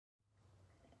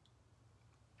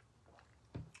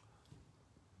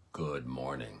Good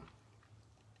morning.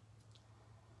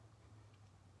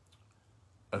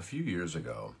 A few years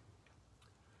ago,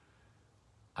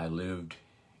 I lived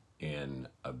in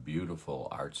a beautiful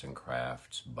arts and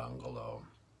crafts bungalow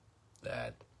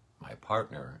that my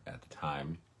partner at the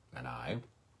time and I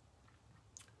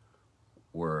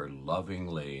were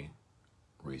lovingly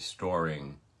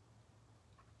restoring,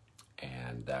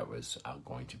 and that was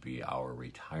going to be our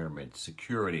retirement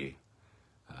security,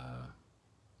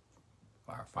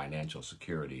 our financial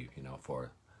security,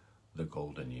 for the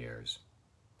golden years.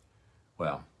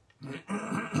 Well,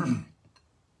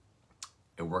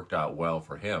 it worked out well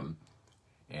for him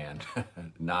and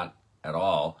not at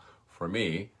all for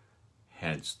me,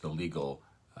 hence the legal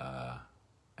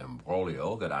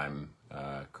imbroglio that I'm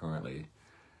currently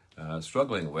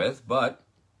struggling with, but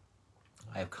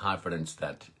I have confidence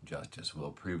that justice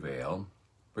will prevail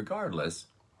regardless.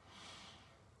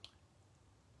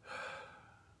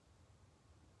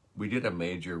 We did a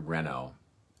major reno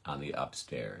on the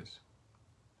upstairs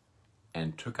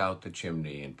and took out the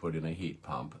chimney and put in a heat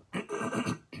pump,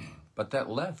 but that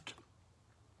left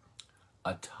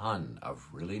a ton of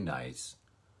really nice,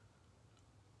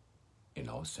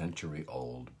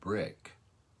 century-old brick.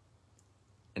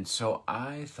 And so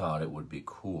I thought it would be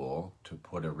cool to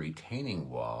put a retaining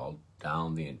wall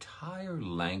down the entire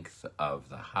length of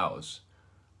the house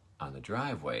on the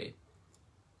driveway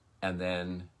and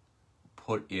then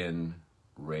put in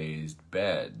raised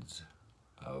beds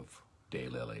of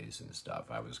daylilies and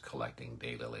stuff. I was collecting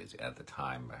daylilies at the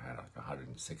time. I had like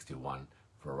 161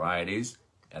 varieties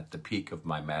at the peak of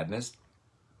my madness.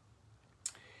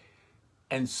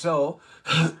 And so,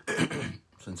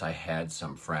 since I had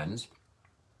some friends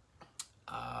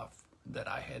that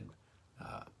I had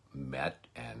met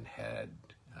and had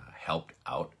helped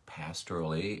out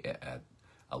pastorally at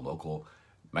a local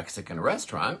Mexican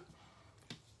restaurant,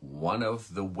 one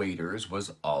of the waiters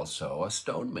was also a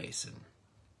stonemason.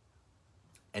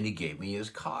 And he gave me his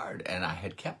card, and I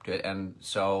had kept it. And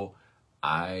so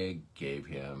I gave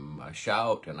him a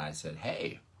shout, and I said,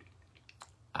 "Hey,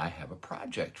 I have a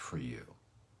project for you.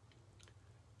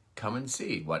 Come and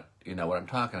see what I'm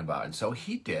talking about." And so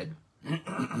he did.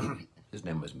 His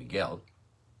name was Miguel,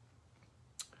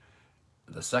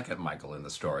 the second Michael in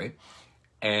the story.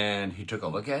 And he took a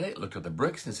look at it, looked at the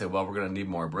bricks, and said, "Well, we're going to need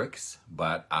more bricks,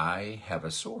 but I have a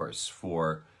source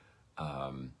for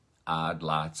odd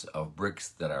lots of bricks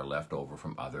that are left over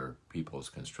from other people's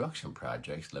construction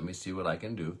projects. Let me see what I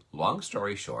can do." Long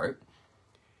story short,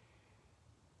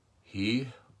 he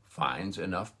finds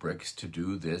enough bricks to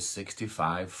do this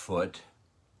 65-foot,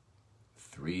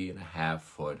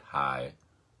 3.5-foot high,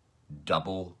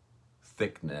 double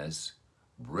thickness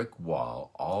brick wall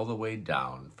all the way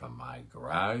down from my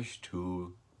garage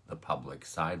to the public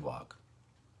sidewalk.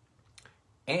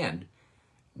 And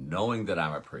knowing that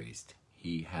I'm a priest,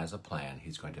 he has a plan.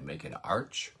 He's going to make an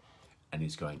arch, and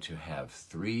he's going to have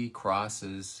 3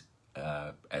 crosses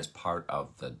as part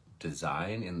of the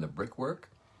design in the brickwork.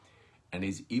 And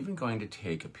he's even going to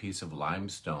take a piece of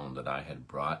limestone that I had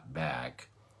brought back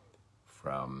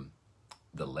from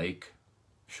the lake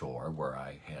shore where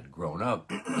I had grown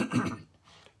up.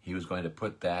 He was going to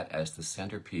put that as the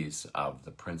centerpiece of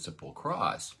the principal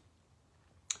cross,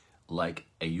 like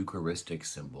a Eucharistic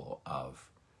symbol of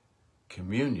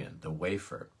communion, the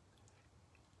wafer.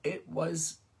 It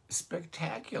was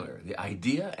spectacular. The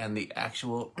idea and the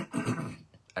actual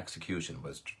execution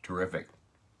was terrific.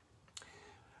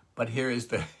 But here is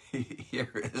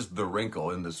the wrinkle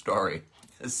in the story.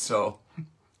 So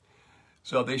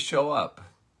they show up,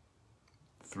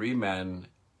 3 men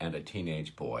and a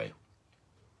teenage boy.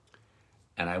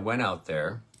 And I went out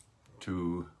there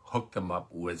to hook them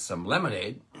up with some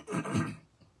lemonade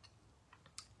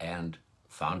and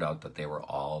found out that they were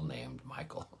all named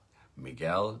Michael.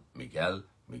 Miguel,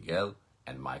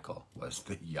 and Michael was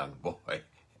the young boy.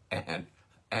 And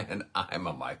I'm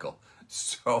a Michael.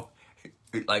 So,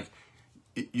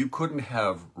 you couldn't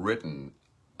have written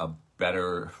a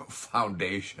better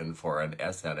foundation for an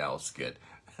SNL skit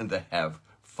than to have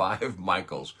 5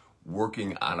 Michaels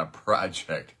working on a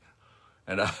project.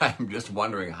 And I'm just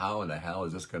wondering, how in the hell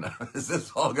is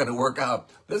this all gonna work out?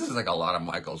 This is like a lot of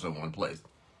Michaels in one place.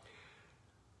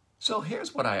 So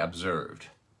here's what I observed.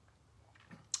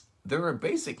 There are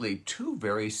basically 2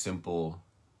 very simple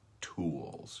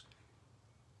tools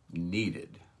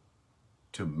needed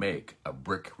to make a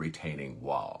brick retaining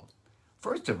wall.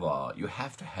 First of all, you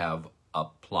have to have a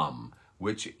plumb,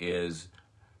 which is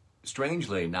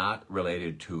strangely not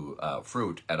related to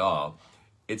fruit at all.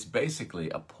 It's basically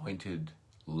a pointed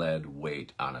lead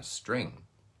weight on a string.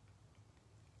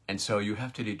 And so you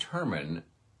have to determine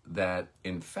that,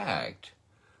 in fact,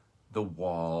 the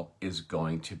wall is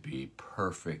going to be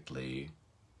perfectly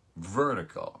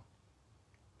vertical.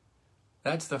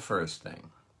 That's the first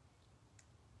thing.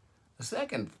 The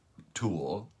second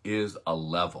tool is a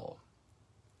level.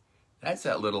 That's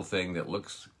that little thing that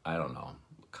looks, I don't know,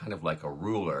 kind of like a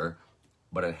ruler,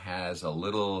 but it has a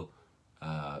little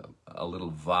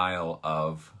vial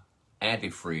of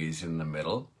antifreeze in the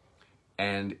middle,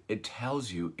 and it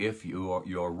tells you if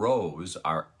your rows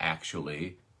are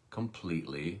actually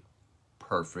completely,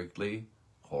 perfectly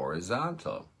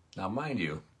horizontal. Now, mind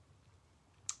you,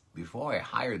 before I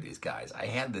hired these guys, I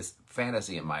had this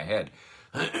fantasy in my head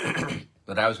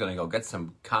that I was going to go get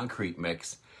some concrete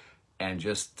mix and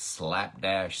just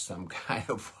slapdash some kind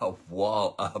of a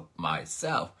wall up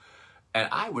myself. And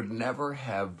I would never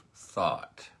have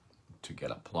thought to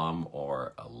get a plumb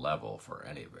or a level for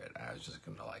any of it. I was just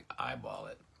going to like eyeball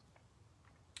it.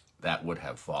 That would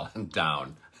have fallen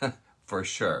down for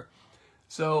sure.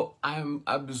 So I'm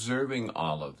observing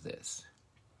all of this,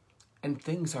 and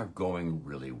things are going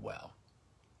really well.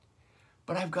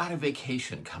 But I've got a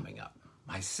vacation coming up.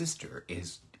 My sister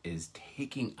is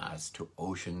taking us to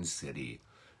Ocean City,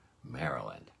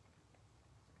 Maryland.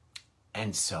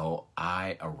 And so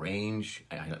I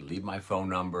leave my phone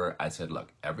number. I said,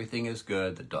 look, everything is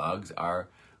good. The dogs are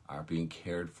being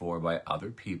cared for by other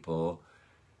people.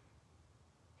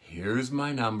 Here's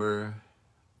my number.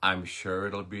 I'm sure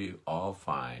it'll be all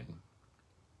fine.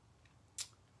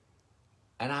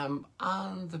 And I'm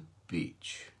on the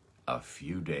beach a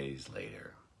few days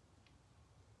later,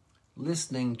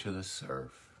 listening to the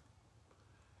surf,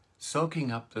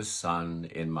 soaking up the sun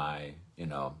in my,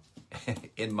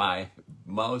 in my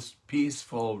most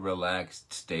peaceful,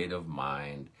 relaxed state of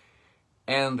mind.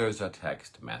 And there's a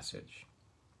text message.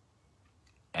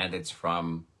 And it's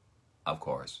from, of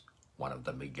course, one of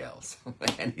the Miguels.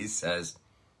 And he says,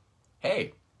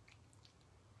 hey,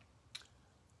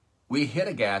 we hit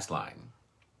a gas line,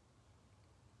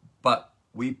 but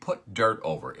we put dirt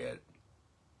over it,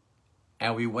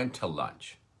 and we went to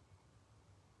lunch.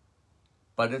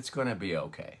 But it's going to be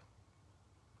okay.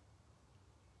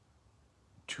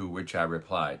 To which I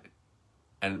replied,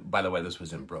 and by the way, this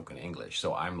was in broken English,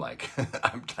 so I'm like,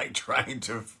 I'm like trying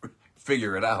to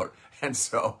figure it out. And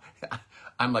so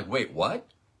I'm like, wait, what?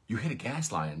 You hit a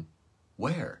gas line?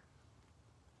 Where?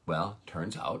 Well,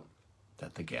 turns out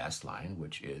that the gas line,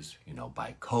 which is,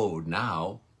 by code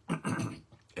now,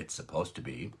 it's supposed to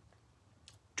be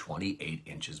 28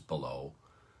 inches below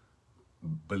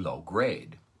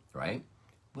grade, right?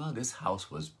 Well, this house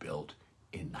was built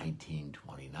in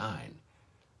 1929.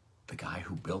 The guy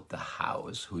who built the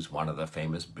house, who's one of the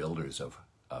famous builders of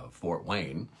Fort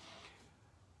Wayne,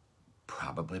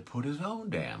 probably put his own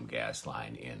damn gas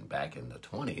line in back in the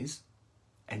 20s.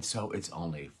 And so it's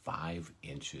only 5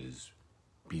 inches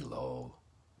below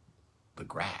the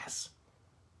grass.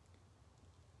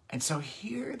 And so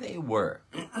here they were,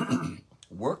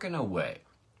 working away.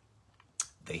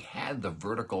 They had the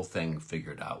vertical thing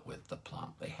figured out with the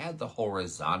plumb. They had the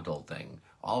horizontal thing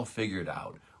all figured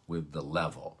out with the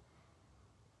level.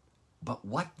 But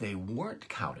what they weren't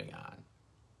counting on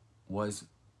was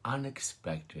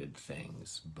unexpected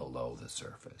things below the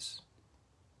surface.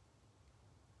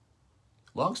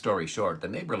 Long story short, the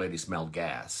neighbor lady smelled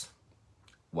gas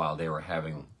while they were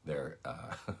having their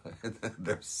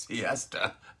their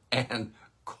siesta and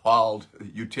called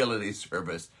utility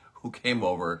service, who came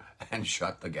over and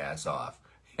shut the gas off.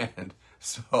 And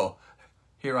so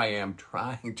here I am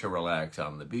trying to relax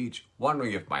on the beach,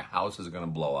 wondering if my house is going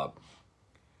to blow up.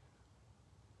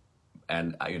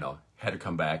 And I, had to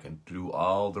come back and do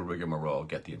all the rigmarole,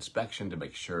 get the inspection to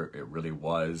make sure it really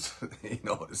was,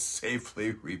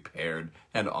 safely repaired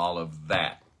and all of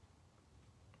that.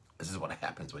 This is what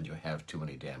happens when you have too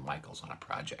many Dan Michaels on a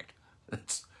project.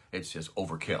 It's just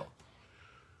overkill.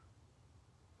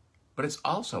 But it's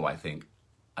also, I think,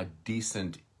 a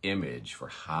decent image for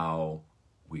how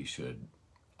we should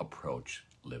approach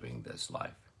living this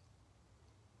life.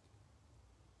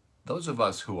 Those of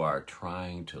us who are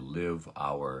trying to live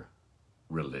our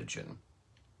religion,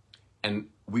 and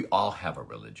we all have a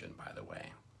religion, by the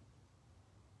way.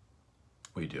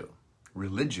 We do.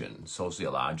 Religion,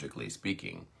 sociologically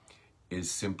speaking,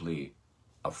 is simply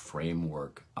a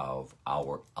framework of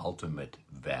our ultimate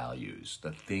values,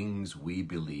 the things we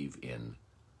believe in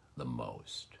the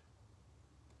most.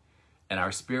 And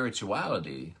our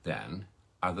spirituality, then,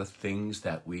 are the things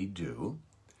that we do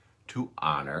to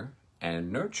honor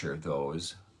and nurture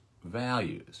those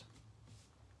values.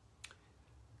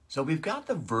 So we've got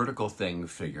the vertical thing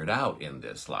figured out in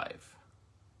this life.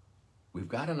 We've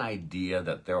got an idea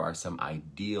that there are some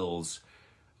ideals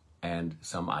and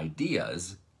some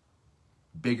ideas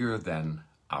bigger than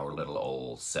our little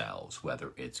old selves,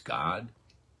 whether it's God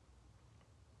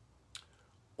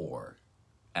or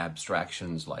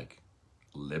abstractions like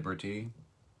liberty,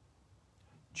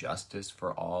 justice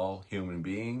for all human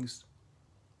beings.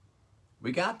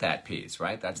 We got that piece,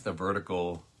 right? That's the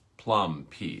vertical plumb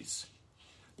piece.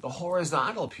 The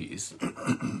horizontal piece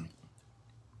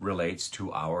relates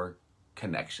to our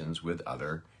connections with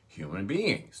other human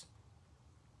beings.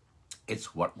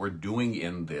 It's what we're doing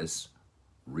in this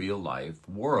real life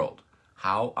world.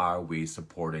 How are we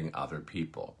supporting other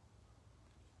people?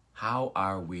 How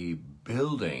are we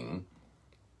building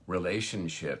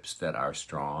relationships that are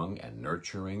strong and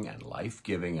nurturing and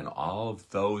life-giving and all of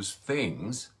those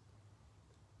things?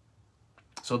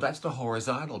 So that's the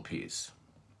horizontal piece.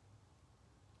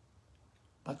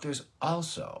 But there's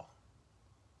also,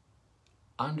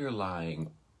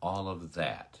 underlying all of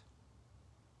that,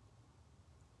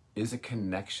 is a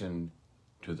connection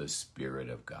to the Spirit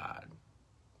of God,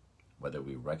 whether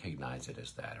we recognize it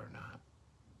as that or not.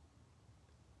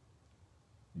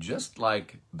 Just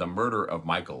like the murder of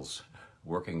Michael's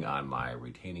working on my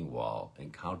retaining wall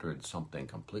encountered something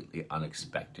completely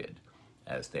unexpected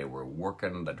as they were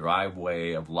working the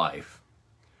driveway of life,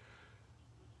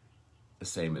 the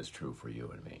same is true for you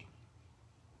and me.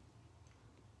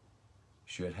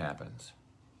 Shit happens.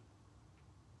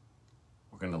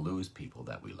 We're going to lose people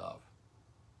that we love.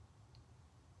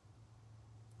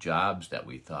 Jobs that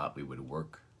we thought we would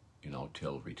work,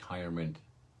 till retirement.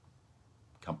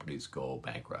 Companies go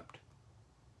bankrupt.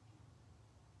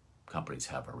 Companies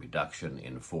have a reduction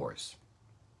in force.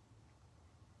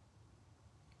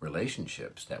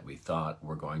 Relationships that we thought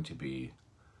were going to be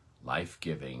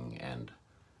life-giving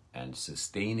and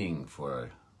sustaining for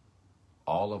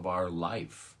all of our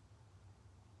life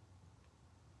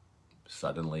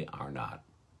suddenly are not.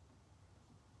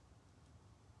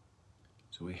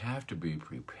 So we have to be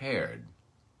prepared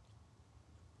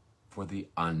for the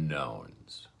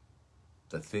unknowns,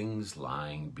 the things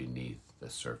lying beneath the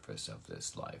surface of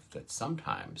this life that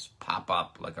sometimes pop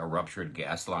up like a ruptured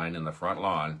gas line in the front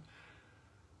lawn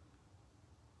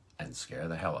and scare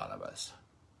the hell out of us.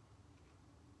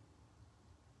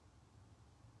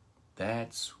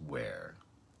 That's where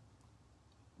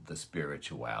the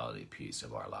spirituality piece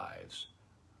of our lives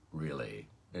really,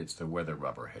 it's where the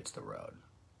rubber hits the road.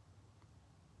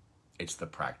 It's the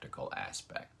practical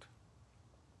aspect.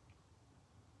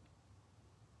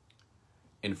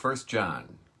 In 1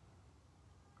 John,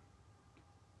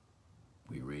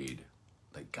 we read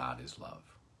that God is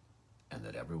love, and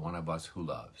that every one of us who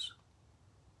loves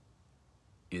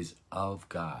is of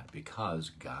God, because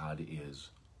God is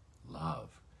love.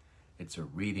 It's a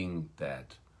reading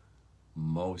that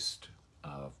most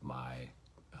of my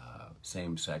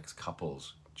same-sex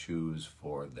couples choose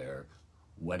for their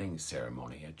wedding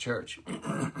ceremony at church.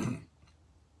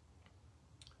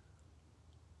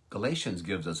 Galatians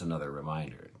gives us another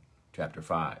reminder, chapter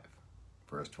 5,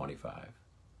 verse 25.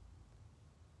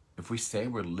 If we say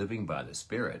we're living by the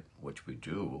Spirit, which we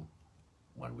do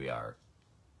when we are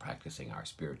practicing our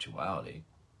spirituality,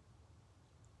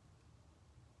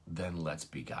 then let's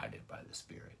be guided by the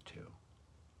Spirit too.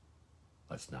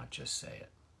 Let's not just say it.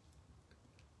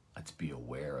 Let's be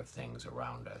aware of things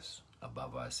around us,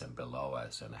 above us and below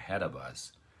us and ahead of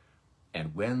us.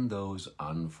 And when those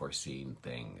unforeseen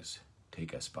things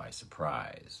take us by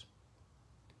surprise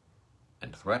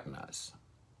and threaten us,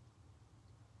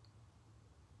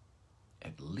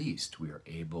 at least we are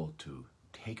able to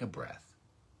take a breath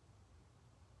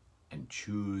and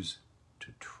choose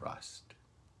to trust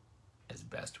as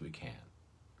best we can.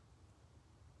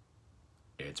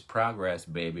 It's progress,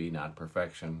 baby, not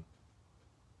perfection.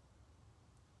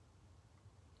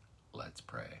 Let's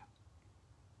pray.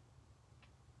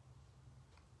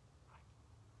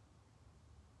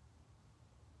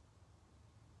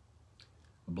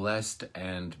 Blessed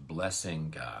and blessing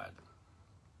God,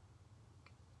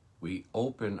 we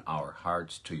open our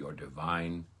hearts to your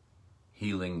divine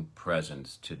healing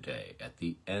presence today at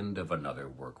the end of another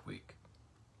work week.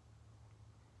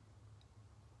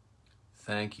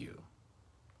 Thank you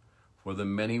for the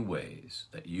many ways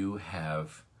that you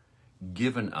have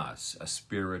given us a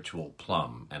spiritual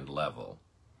plumb and level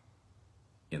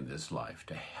in this life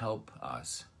to help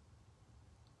us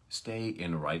stay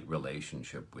in right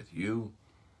relationship with you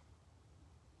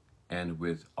and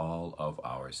with all of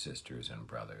our sisters and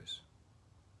brothers.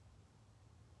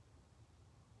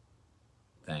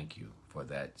 Thank you for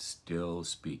that still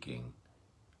speaking,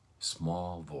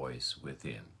 small voice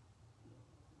within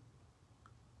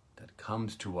that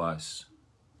comes to us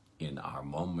in our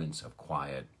moments of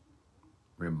quiet,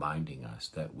 reminding us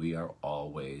that we are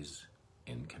always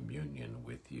in communion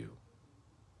with you.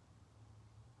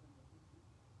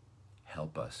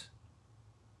 help us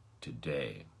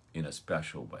today in a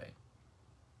special way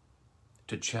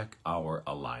to check our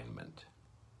alignment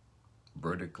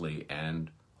vertically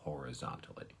and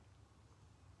horizontally.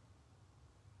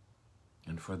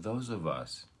 And for those of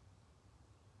us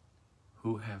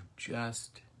who have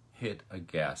just hit a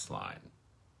gas line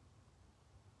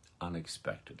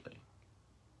unexpectedly,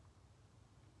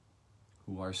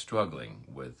 who are struggling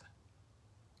with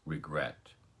regret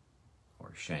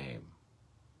or shame,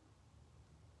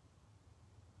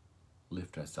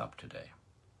 lift us up today.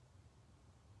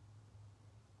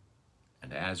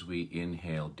 And as we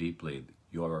inhale deeply,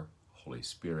 your Holy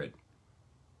Spirit,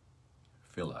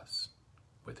 fill us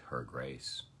with her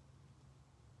grace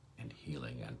and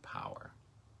healing and power.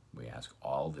 We ask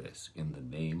all this in the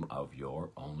name of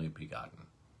your only begotten,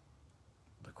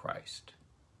 the Christ,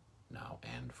 now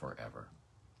and forever.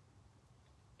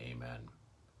 Amen.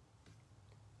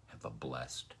 Have a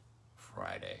blessed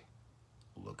Friday.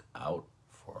 Look out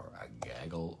for a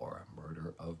gaggle or a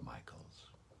murder of Michaels.